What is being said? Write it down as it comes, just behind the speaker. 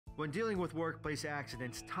When dealing with workplace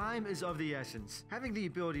accidents, time is of the essence. Having the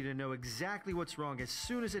ability to know exactly what's wrong as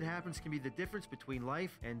soon as it happens can be the difference between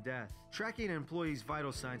life and death. Tracking an employee's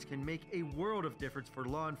vital signs can make a world of difference for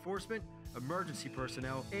law enforcement, emergency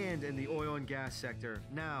personnel, and in the oil and gas sector.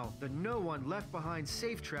 Now, the No One Left Behind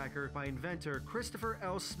Safe Tracker by inventor Christopher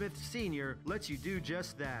L. Smith Sr. lets you do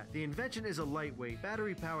just that. The invention is a lightweight,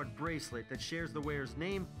 battery-powered bracelet that shares the wearer's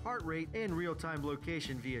name, heart rate, and real-time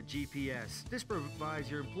location via GPS. This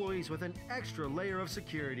provides your employees with an extra layer of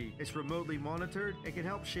security. It's remotely monitored and can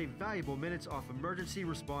help shave valuable minutes off emergency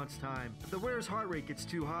response time. If the wearer's heart rate gets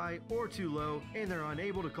too high or too low and they're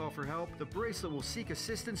unable to call for help, the bracelet will seek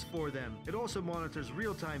assistance for them. It also monitors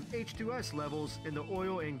real-time H2S levels in the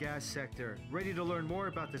oil and gas sector. Ready to learn more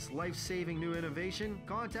about this life-saving new innovation?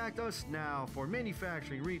 Contact us now for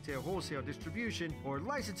manufacturing, retail, wholesale distribution, or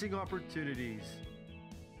licensing opportunities.